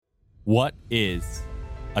What is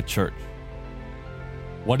a church?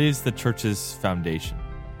 What is the church's foundation?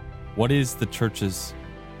 What is the church's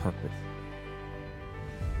purpose?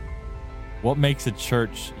 What makes a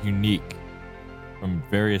church unique from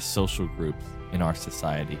various social groups in our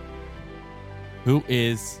society? Who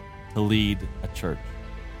is to lead a church?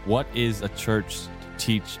 What is a church to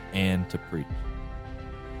teach and to preach?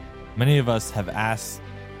 Many of us have asked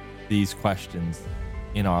these questions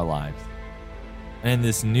in our lives. And in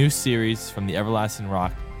this new series from the Everlasting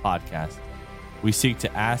Rock podcast, we seek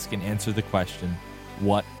to ask and answer the question,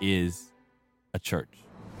 what is a church?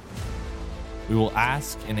 We will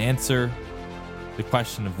ask and answer the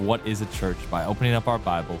question of what is a church by opening up our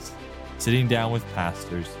Bibles, sitting down with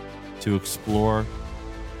pastors to explore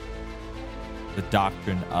the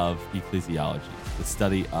doctrine of ecclesiology, the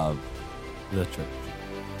study of the church.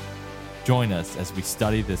 Join us as we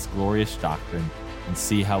study this glorious doctrine and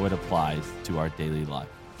see how it applies to our daily life.